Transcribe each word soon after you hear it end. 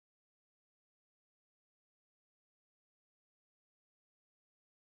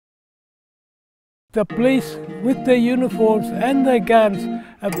The police, with their uniforms and their guns,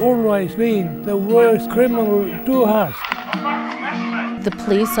 have always been the worst criminal to us. The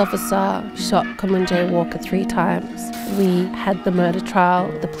police officer shot Kumanjayi Walker 3 times. We had the murder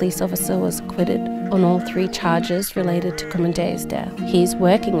trial. The police officer was acquitted on all 3 charges related to Kumanjayi's death. He's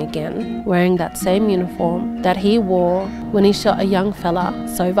working again, wearing that same uniform that he wore when he shot a young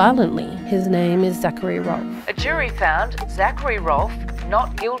fella so violently. His name is Zachary Rolfe. A jury found Zachary Rolfe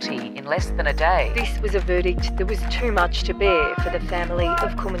not guilty in less than a day. This was a verdict that was too much to bear for the family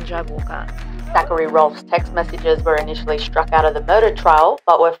of Kumanjayi Walker. Zachary Rolfe's text messages were initially struck out of the murder trial,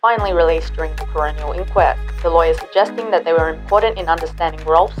 but were finally released during the coronial inquest, the lawyer suggesting that they were important in understanding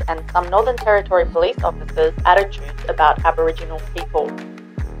Rolfe's and some Northern Territory police officers' attitudes about Aboriginal people.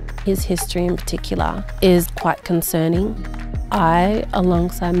 His history in particular is quite concerning. I,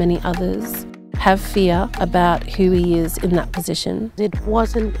 alongside many others, have fear about who he is in that position. It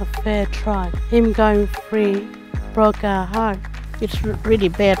wasn't a fair trial. Him going free broke our heart. It's really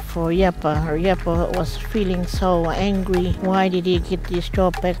bad for Yappa. Yappa was feeling so angry. Why did he get this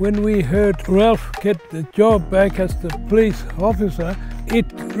job back? When we heard Ralph get the job back as the police officer, it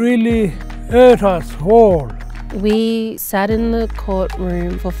really hurt us all. We sat in the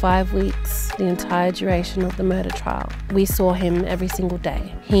courtroom for 5 weeks, the entire duration of the murder trial. We saw him every single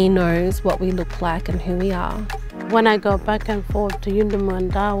day. He knows what we look like and who we are. When I go back and forth to Yuendumu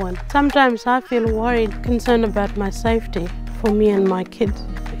and Darwin, sometimes I feel worried, concerned about my safety for me and my kids,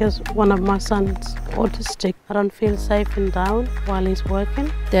 because one of my sons autistic. I don't feel safe in Darwin while he's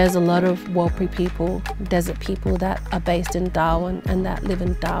working. There's a lot of Warlpiri people, desert people that are based in Darwin and that live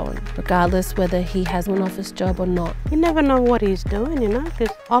in Darwin, regardless whether he has an office job or not. You never know what he's doing, you know, because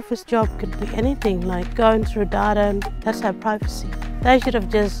office job could be anything, like going through data, and that's our privacy. They should have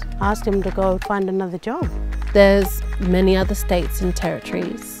just asked him to go find another job. There's many other states and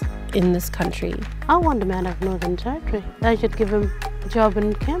territories in this country. I want him out of Northern Territory. They should give him a job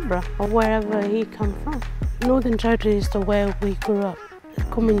in Canberra or wherever he come from. Northern Territory is the way we grew up.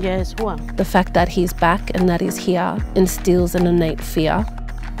 Kumanjayi as well. The fact that he's back and that he's here instills an innate fear,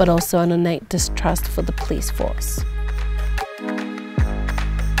 but also an innate distrust for the police force.